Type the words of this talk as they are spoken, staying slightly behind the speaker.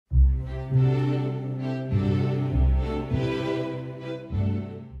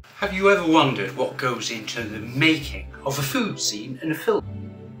Have you ever wondered what goes into the making of a food scene in a film?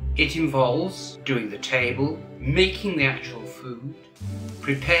 It involves doing the table, making the actual food,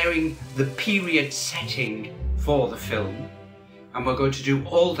 preparing the period setting for the film, and we're going to do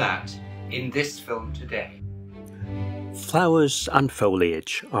all that in this film today. Flowers and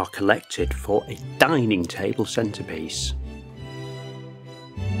foliage are collected for a dining table centrepiece.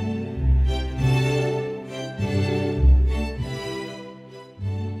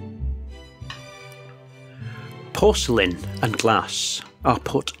 Porcelain and glass are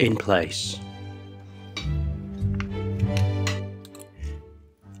put in place.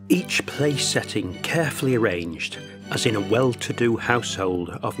 Each place setting carefully arranged as in a well-to-do household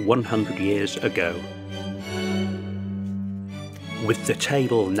of 100 years ago. With the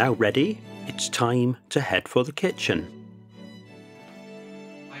table now ready, it's time to head for the kitchen.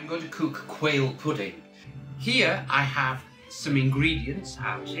 I'm going to cook quail pudding. Here I have some ingredients.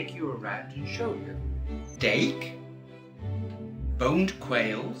 I'll take you around and show you. Steak, boned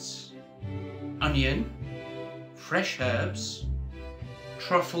quails, onion, fresh herbs,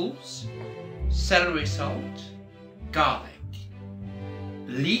 truffles, celery salt, garlic,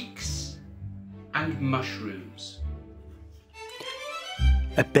 leeks and mushrooms.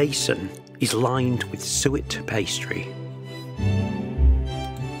 A basin is lined with suet pastry.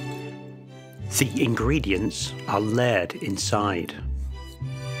 The ingredients are layered inside.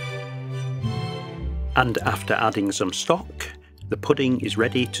 And after adding some stock, the pudding is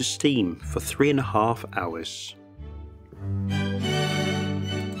ready to steam for 3.5 hours.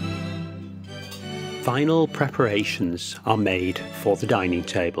 Final preparations are made for the dining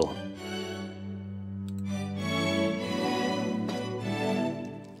table.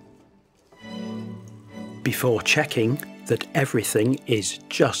 Before checking that everything is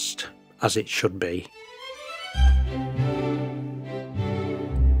just as it should be.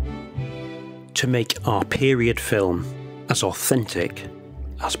 To make our period film as authentic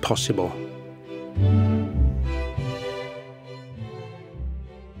as possible.